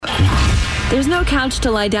There's no couch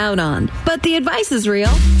to lie down on, but the advice is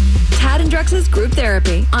real. Tad and Drex's Group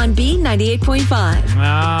Therapy on B98.5.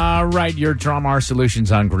 All right, your Trauma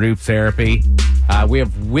Solutions on Group Therapy. We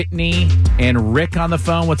have Whitney and Rick on the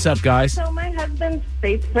phone. What's up, guys? So my husband's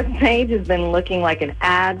Facebook page has been looking like an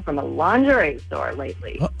ad from a lingerie store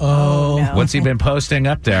lately. Oh, no. What's he been posting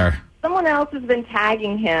up there? Someone else has been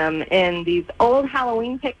tagging him in these old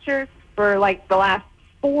Halloween pictures for like the last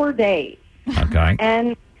 4 days. Okay.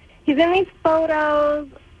 And he's in these photos,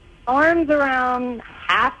 arms around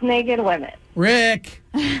half-naked women. Rick.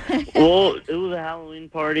 Well, it was a Halloween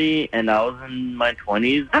party, and I was in my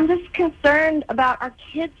 20s. I'm just concerned about our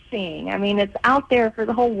kids seeing. I mean, it's out there for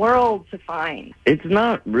the whole world to find. It's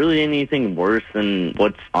not really anything worse than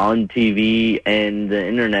what's on TV and the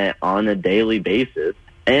internet on a daily basis.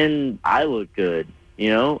 And I look good, you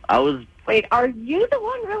know? Wait, are you the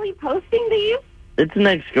one really posting these? It's an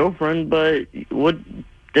ex-girlfriend, but what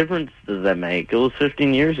difference does that make? It was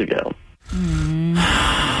 15 years ago.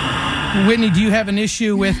 Whitney, do you have an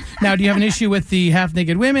issue with the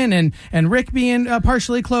half-naked women and Rick being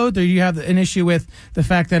partially clothed, or do you have an issue with the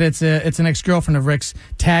fact that it's an ex-girlfriend of Rick's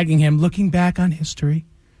tagging him, looking back on history?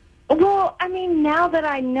 Well, I mean, now that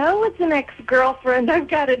I know it's an ex-girlfriend, I've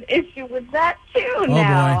got an issue with that too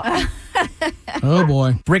now. Boy. Oh,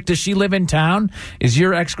 boy. Rick, does she live in town? Is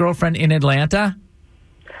your ex-girlfriend in Atlanta?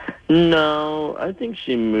 No, I think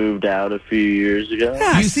she moved out a few years ago.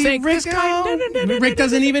 Yeah, you see, Rick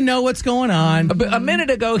doesn't even know what's going on. A minute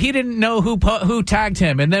ago, he didn't know who tagged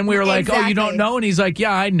him, and then we were like, "Oh, you don't know?" And he's like,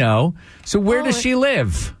 "Yeah, I know." So where does she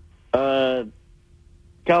live?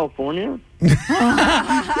 California. You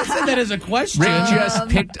said that as a question. Rick just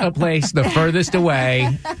picked a place the furthest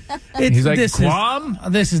away. He's like, Guam?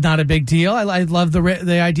 This is not a big deal. I love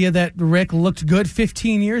the idea that Rick looked good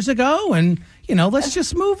 15 years ago, and, let's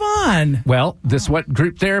just move on. Well, this is what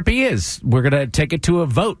group therapy is. We're going to take it to a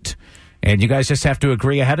vote. And you guys just have to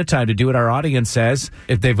agree ahead of time to do what our audience says.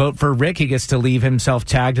 If they vote for Rick, he gets to leave himself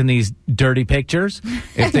tagged in these dirty pictures.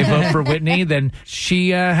 If they vote for Whitney, then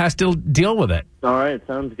she has to deal with it. All right,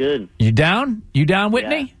 sounds good. You down? You down,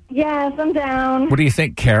 Whitney? Yeah. Yes, I'm down. What do you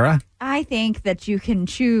think, Kara? I think that you can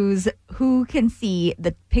choose who can see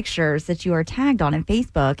the pictures that you are tagged on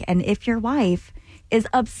Facebook. And if your wife is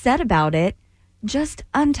upset about it, just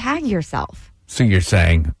untag yourself. So you're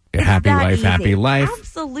saying... Happy wife, easy. Happy life.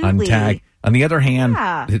 Absolutely. Untag. On the other hand,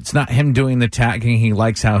 It's not him doing the tagging. He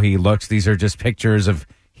likes how he looks. These are just pictures of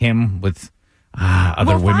him with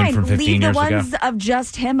other women from 15 years ago. Leave the ones of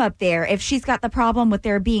just him up there. If she's got the problem with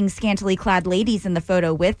there being scantily clad ladies in the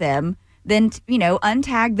photo with him, then,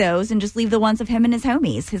 untag those and just leave the ones of him and his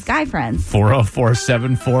homies, his guy friends.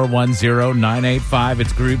 404-741-0985.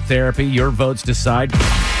 It's group therapy. Your votes decide.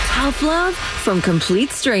 Tough love from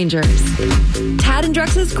complete strangers. Tad and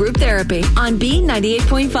Drex's Group Therapy on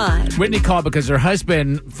B98.5. Whitney called because her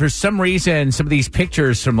husband, for some reason, some of these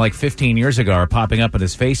pictures from like 15 years ago are popping up on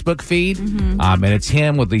his Facebook feed. And it's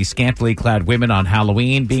him with these scantily clad women on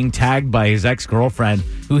Halloween being tagged by his ex-girlfriend,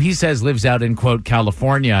 who he says lives out in, quote,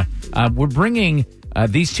 California. We're bringing...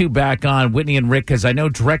 these two back on, Whitney and Rick, because I know,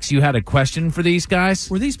 Drex, you had a question for these guys.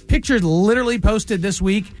 Were these pictures literally posted this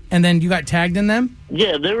week, and then you got tagged in them?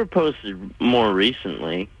 Yeah, they were posted more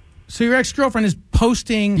recently. So your ex-girlfriend is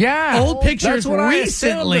posting old pictures that's what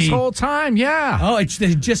recently. I this whole time, yeah. Oh,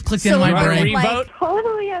 they just clicked in my brain.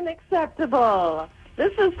 Totally unacceptable.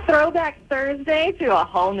 This is Throwback Thursday to a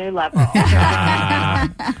whole new level. All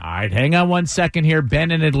right, hang on one second here.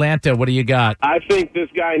 Ben in Atlanta, what do you got? I think this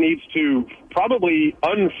guy needs to probably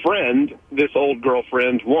unfriend this old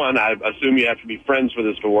girlfriend. One, I assume you have to be friends for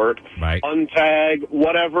this to work. Right. Untag,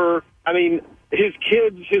 whatever. I mean, his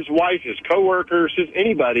kids, his wife, his coworkers,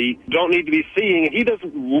 anybody don't need to be seeing. He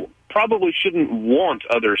probably shouldn't want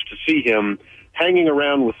others to see him hanging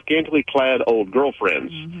around with scantily clad old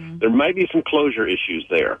girlfriends. There might be some closure issues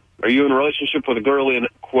there. Are you in a relationship with a girl in,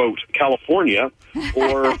 quote, California,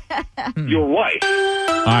 or your wife?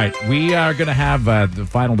 All right, we are going to have the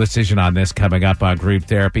final decision on this coming up on Group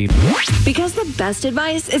Therapy. Because the best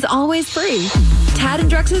advice is always free. Tad and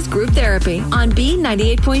Drex's Group Therapy on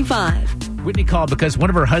B98.5. Whitney called because one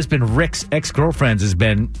of her husband, Rick's ex-girlfriends, has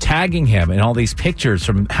been tagging him in all these pictures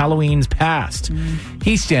from Halloween's past.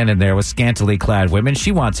 He's standing there with scantily clad women.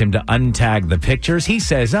 She wants him to untag the pictures. He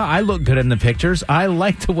says, I look good in the pictures. I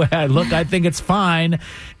like the way I look. I think it's fine.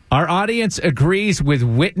 Our audience agrees with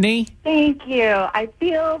Whitney. Thank you. I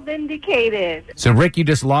feel vindicated. So, Rick, you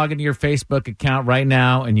just log into your Facebook account right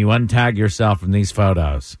now and you untag yourself from these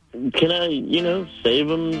photos. Can I, save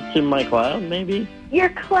them to my cloud, maybe? Your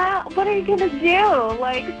cloud, what are you going to do?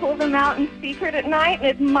 Like, pull them out in secret at night and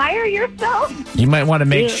admire yourself? You might want to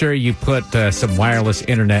make sure you put some wireless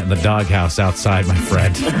internet in the doghouse outside, my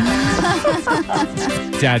friend.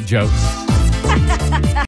 Dad jokes.